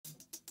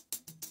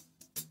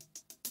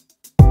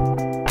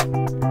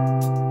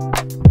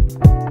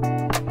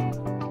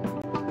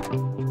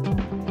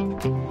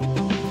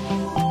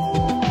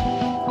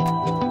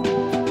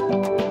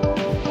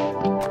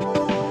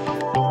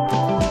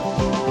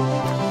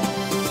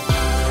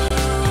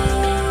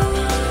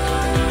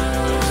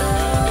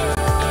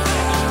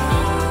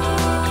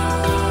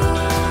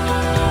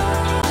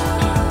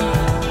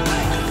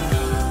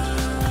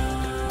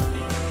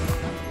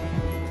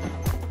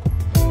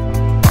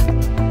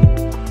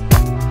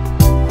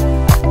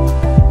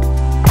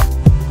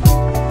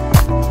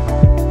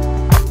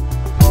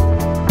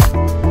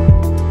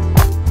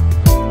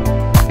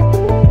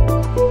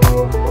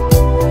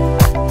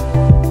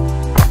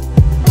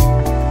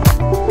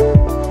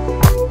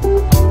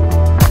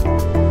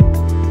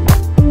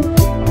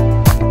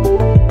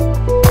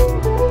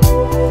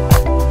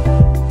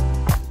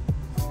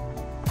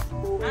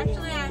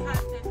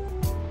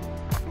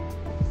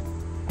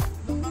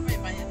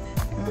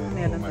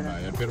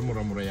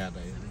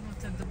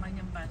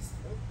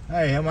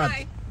Hi, how much?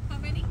 Hi. How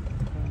many?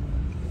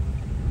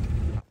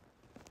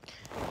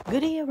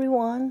 Good day,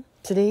 everyone.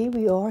 Today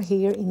we are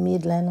here in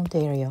Midland,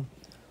 Ontario.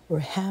 We're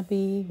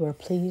happy, we're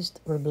pleased,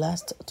 we're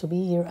blessed to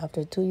be here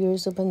after 2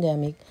 years of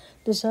pandemic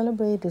to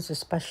celebrate this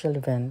special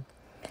event.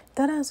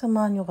 Tara,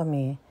 samahan niyo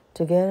kami.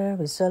 Together,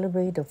 we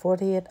celebrate the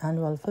 40th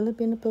annual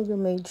Filipino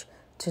Pilgrimage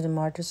to the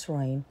Martyr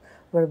Shrine,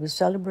 where we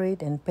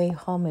celebrate and pay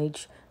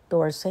homage to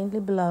our saintly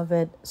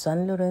beloved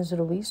San Lorenzo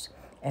Ruiz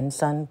and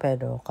San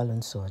Pedro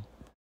Calungsod.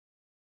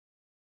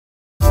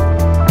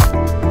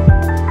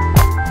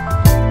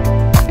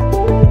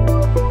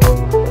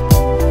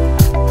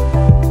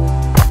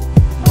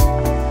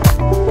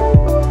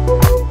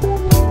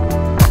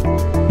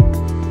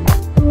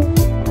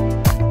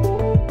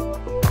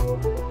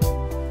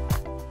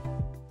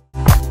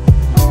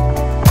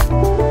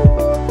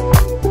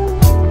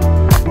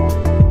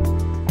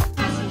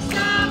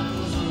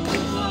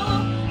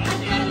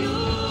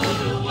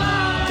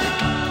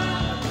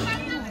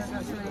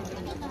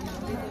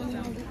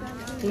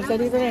 Ika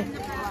dito eh.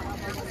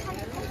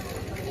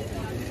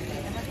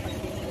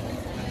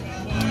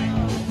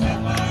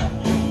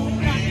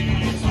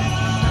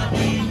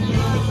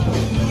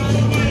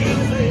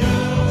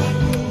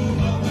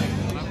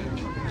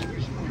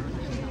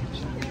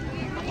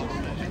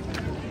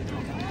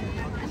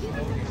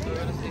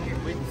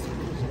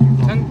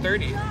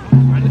 $10.30.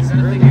 It's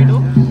early, no?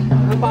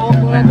 Ang pawak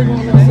mo natin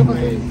kung ano gusto pag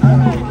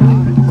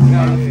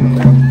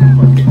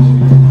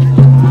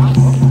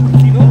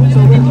so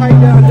we'll try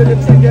the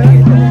lips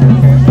again.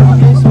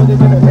 Okay, so they're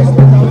gonna test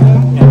it out.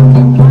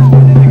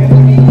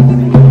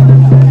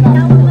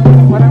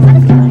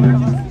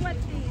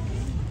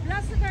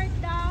 Blessed art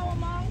thou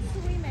amongst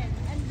women,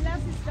 and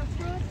blessed is the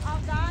fruit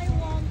of thy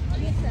womb,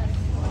 Jesus.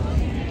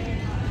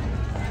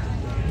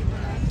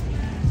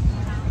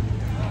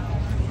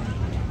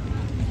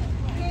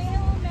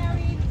 Hail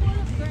Mary, full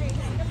of grace,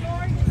 the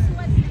Lord is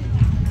with thee.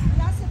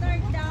 Blessed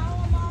art thou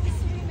amongst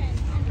women,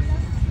 and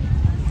blessed is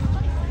the fruit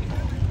of thy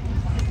womb.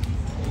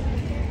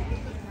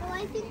 Oh,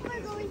 I think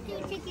we're going to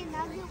chicken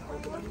nugget.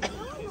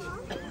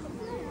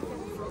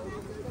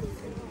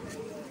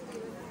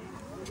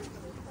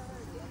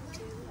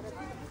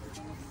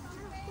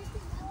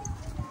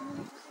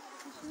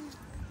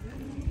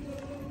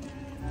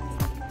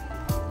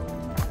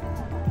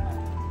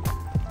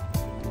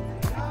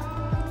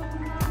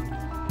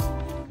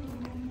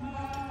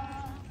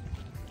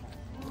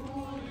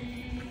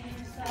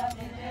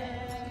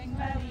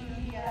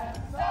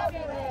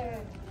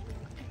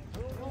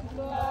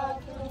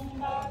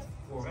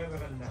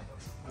 Forever and ever.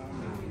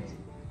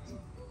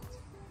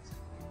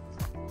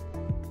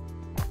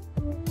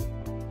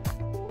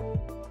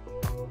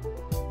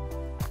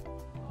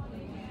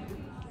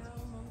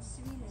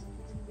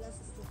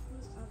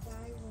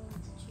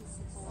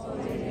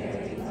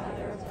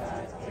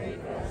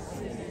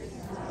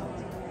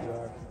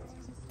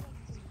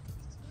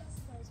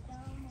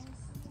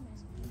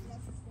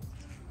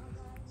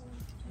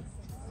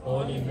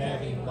 Holy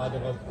Mary,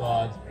 Mother of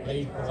God,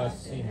 pray for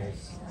us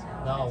sinners,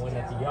 now and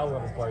at the hour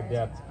of our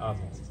death.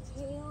 Amen.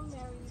 Hail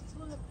Mary,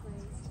 full of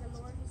grace, the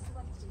Lord is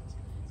with thee.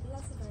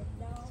 Blessed art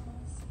thou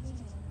amongst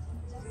women, and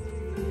blessed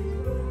is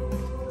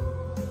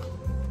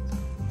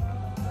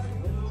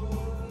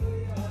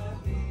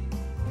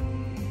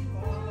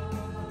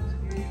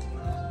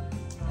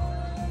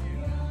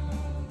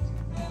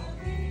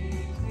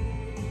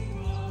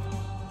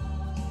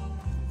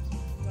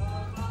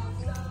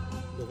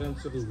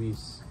Lorenzo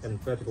Ruiz and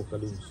Pedro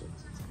Calungsod.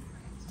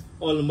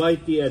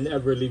 Almighty and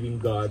ever-living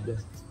God,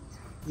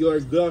 you are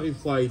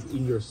glorified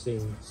in your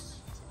saints.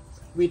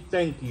 We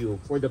thank you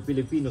for the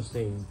Filipino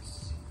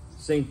saints,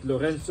 Saint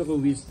Lorenzo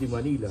Ruiz de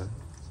Manila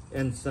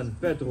and San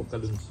Pedro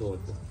Calungsod,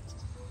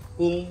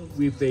 whom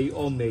we pay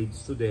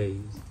homage today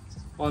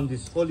on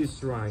this holy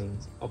shrine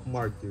of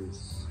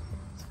martyrs.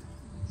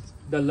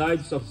 The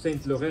lives of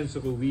Saint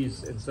Lorenzo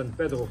Ruiz and San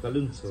Pedro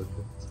Calungsod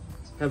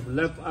have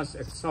left us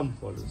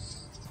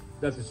examples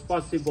that is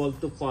possible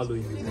to follow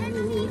you.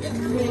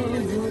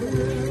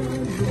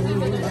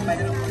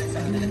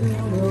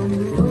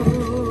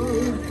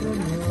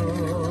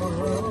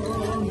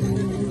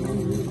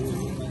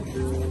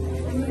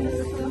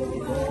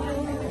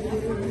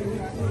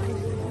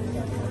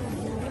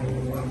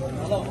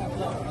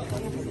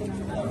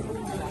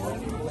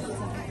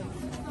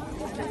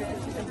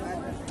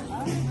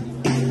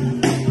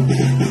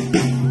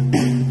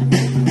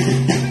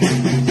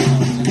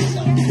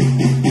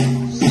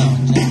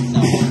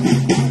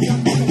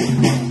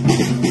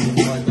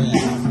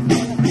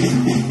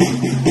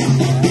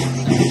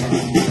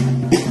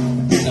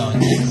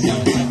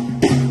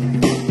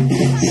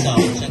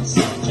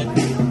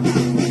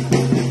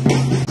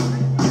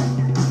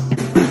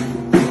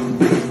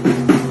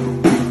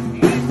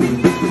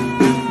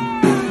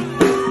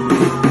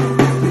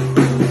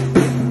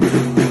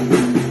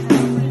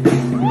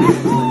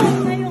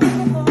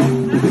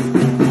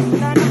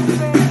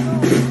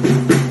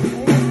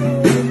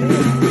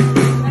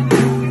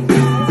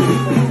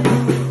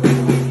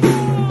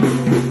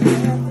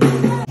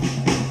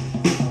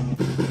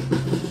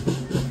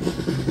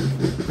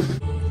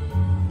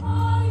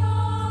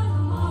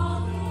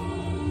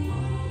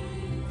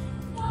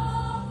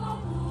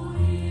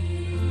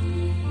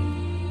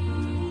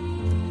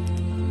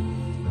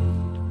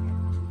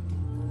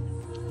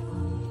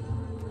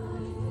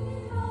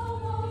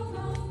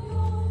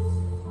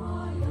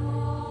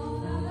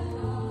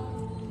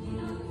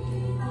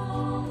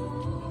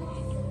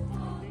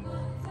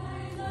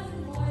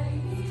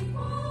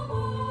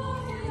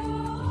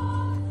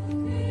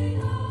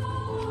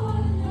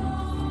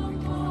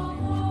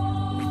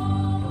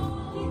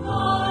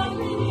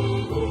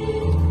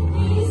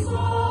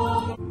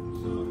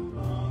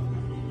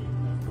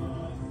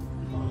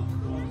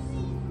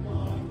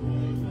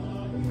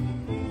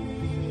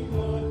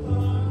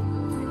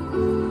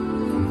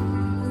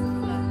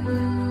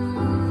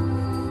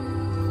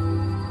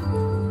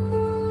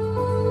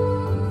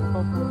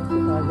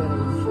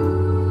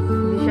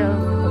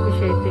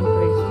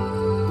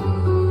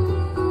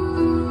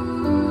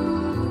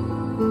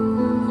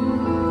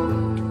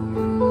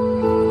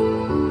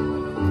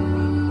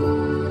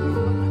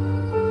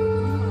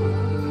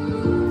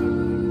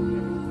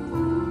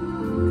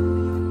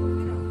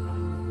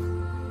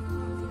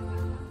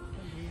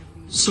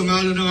 Sa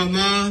ngalan ng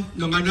Ama,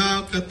 ng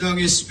Anak, at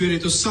ng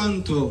Espiritu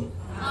Santo.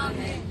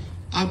 Amen.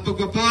 Ang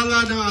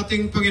pagpapala ng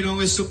ating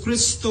Panginoong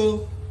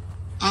Jesucristo,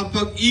 ang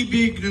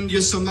pag-ibig ng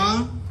Diyos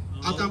Ama,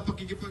 at ang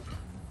pagkikipag...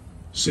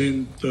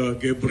 Saint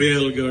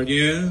Gabriel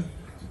Garnier,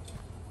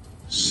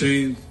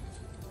 Saint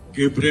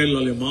Gabriel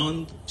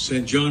Alemant,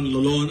 Saint John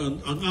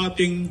Lolon, ang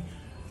ating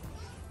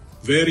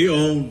very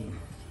own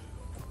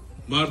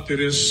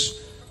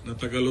Martyrs na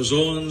taga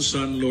Luzon,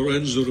 San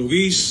Lorenzo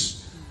Ruiz,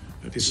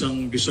 at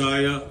isang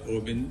Bisaya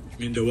o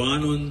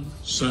Mindawanon,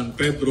 San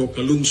Pedro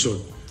Calungsod.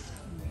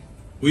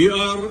 We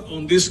are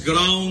on these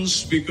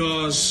grounds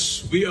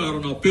because we are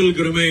on a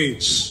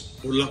pilgrimage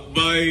o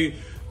lakbay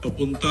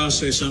papunta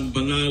sa isang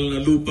banal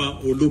na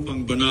lupa o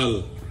lupang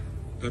banal.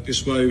 That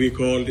is why we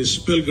call this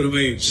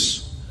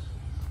pilgrimage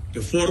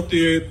the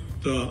 40th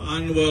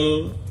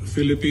annual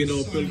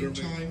Filipino Pilgrimage.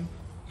 Time,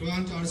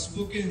 grant our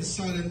spoken and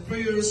silent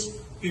prayers.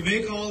 We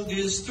make all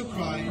this to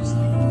Christ.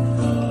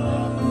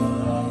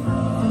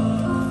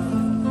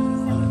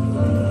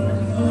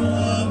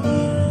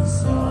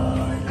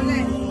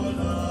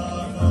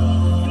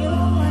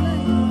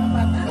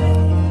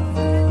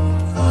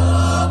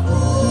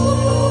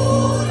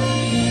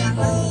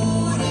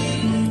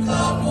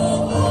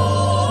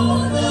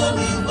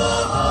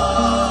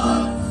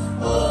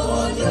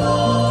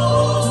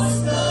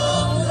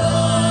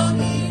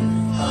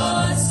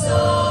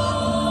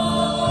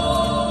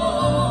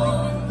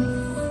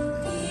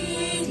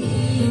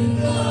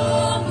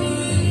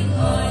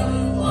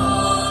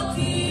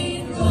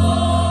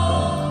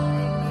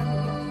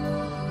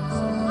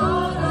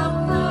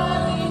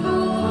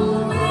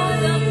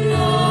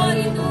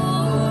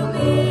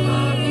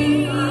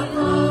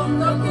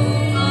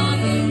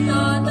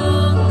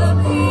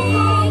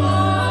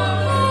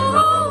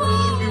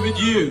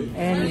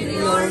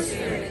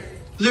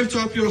 Lift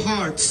up your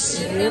hearts.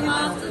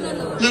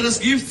 Let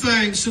us give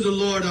thanks to the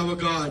Lord our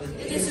God.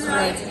 It is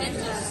right and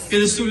just.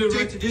 It is truly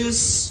right to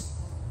this,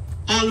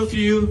 all of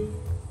you,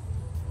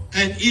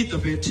 and eat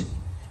of it,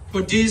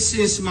 for this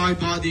is my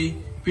body,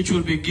 which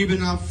will be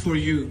given up for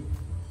you.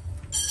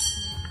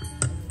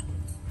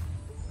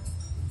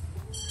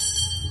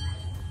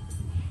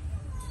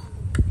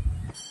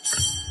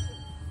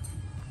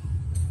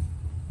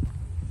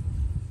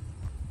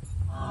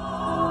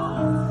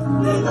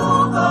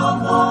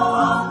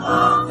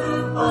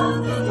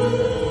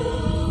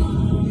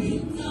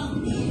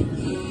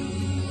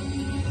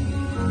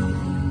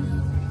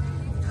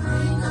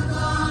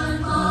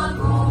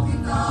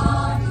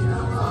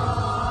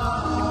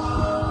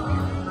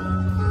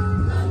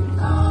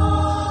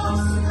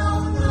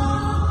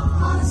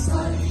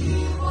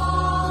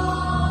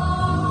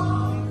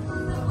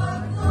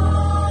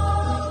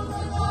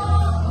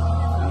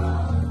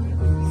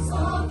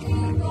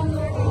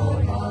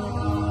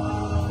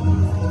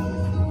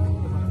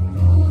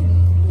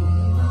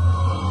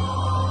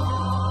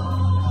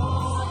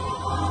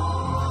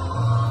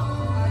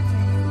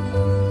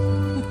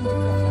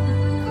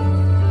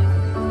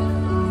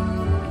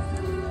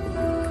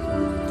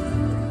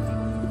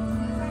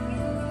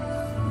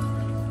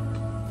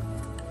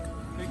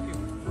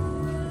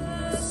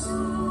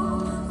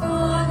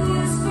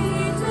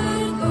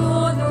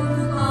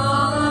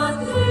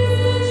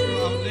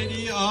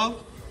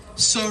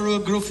 Sorrow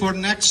group for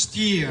next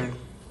year.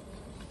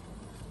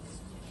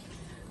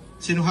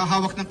 Sino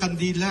hahawak ng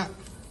kandila?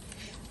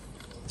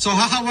 So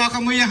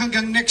hahawakan mo yan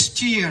hanggang next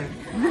year.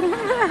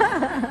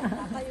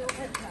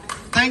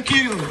 Thank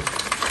you.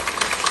 Oh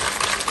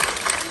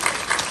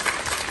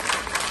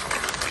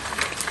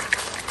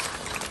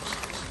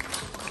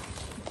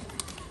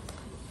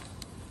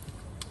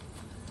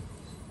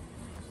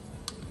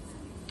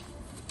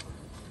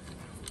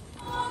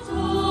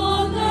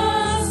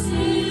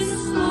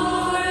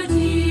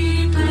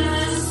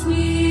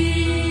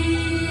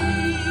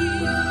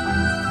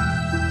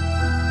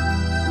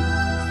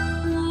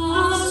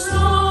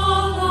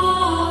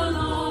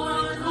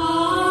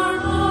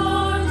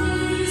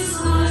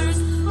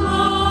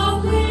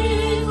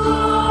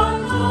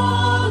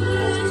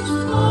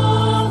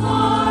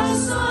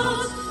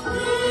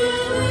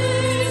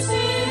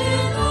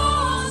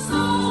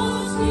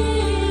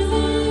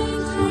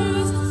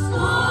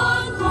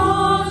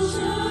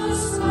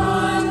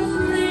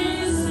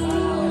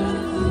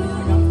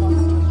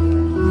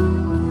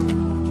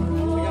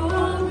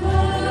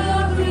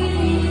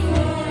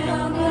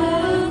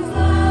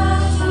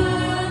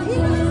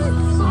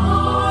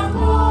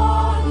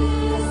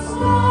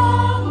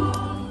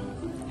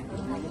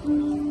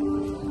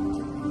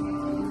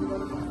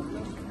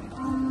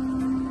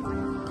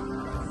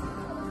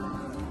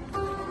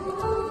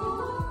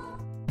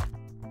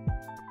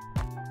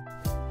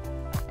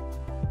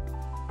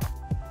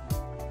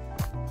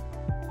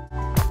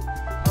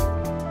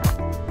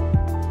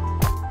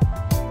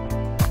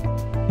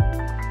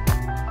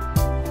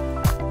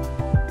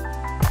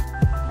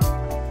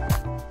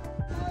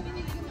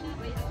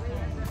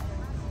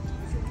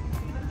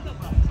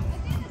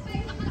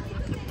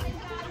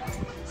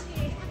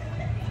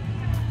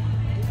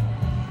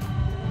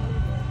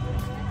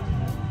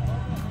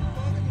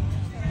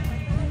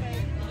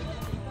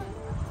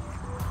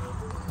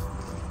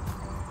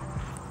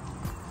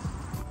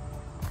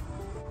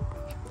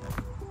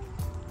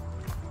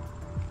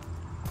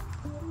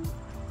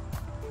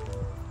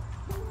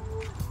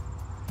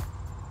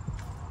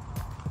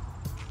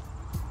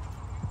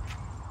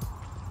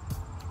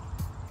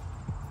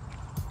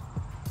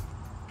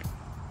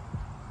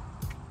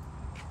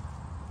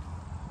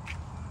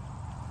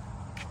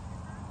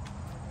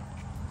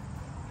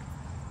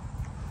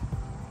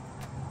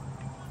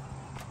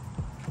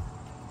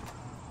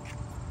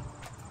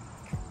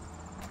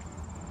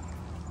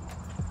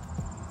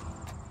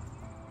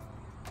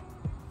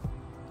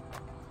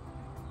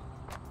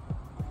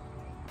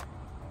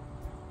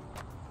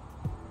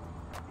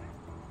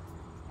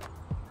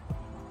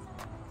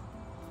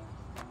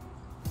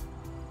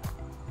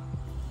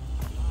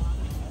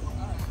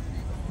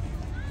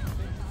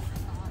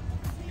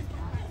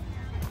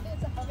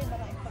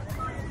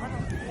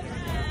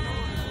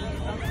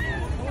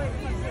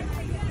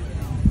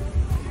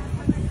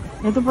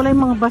Ito pala yung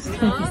mga bus.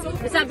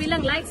 Sabi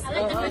lang likes.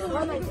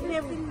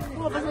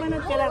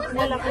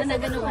 Na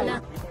gano'n ka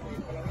lang.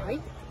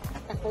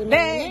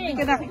 Be, hindi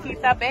ka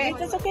nakikita, be.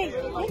 It's okay.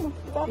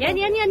 Yan.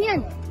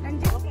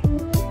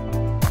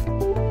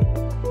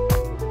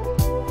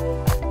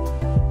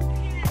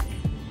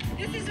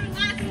 This is our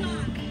last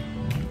song.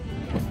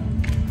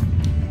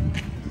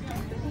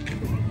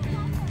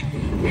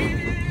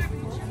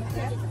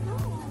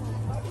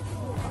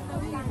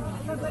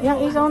 Yang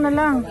isaw na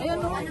lang.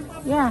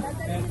 Yeah.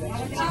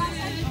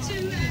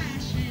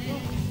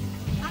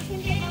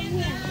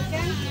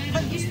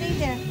 But you stay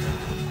there.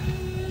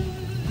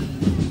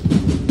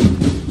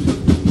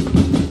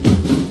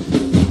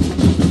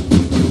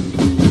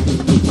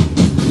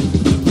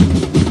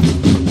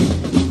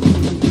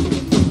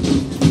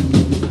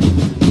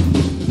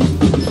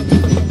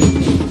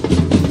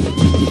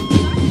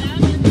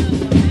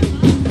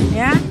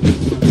 Yeah?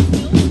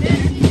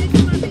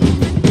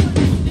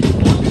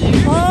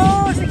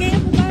 Oh, sige,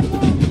 pupuntahan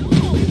mo.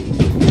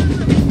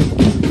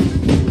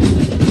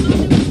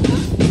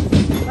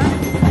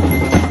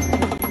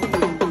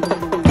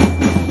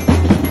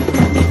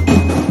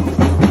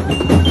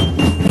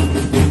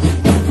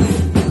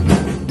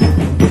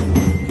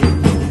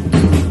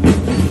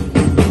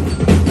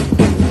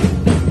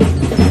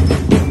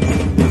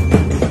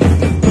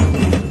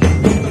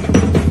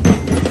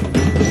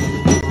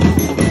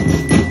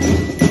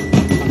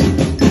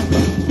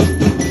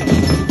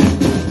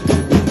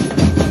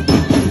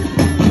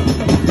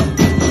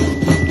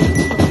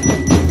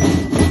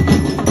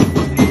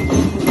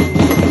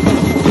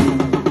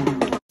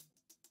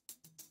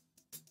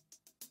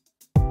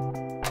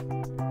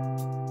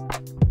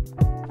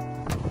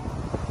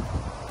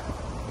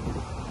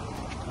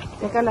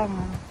 Teka lang.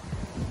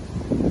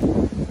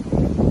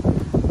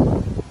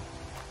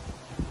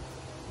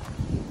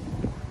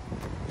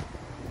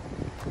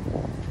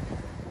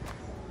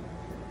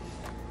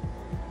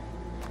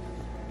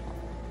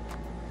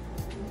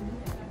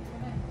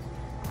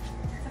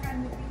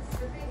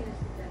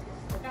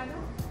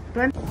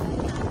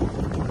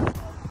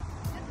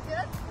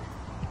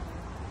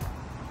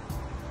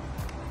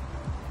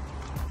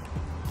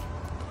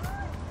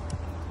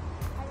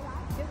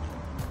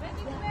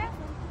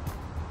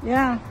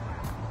 Yeah.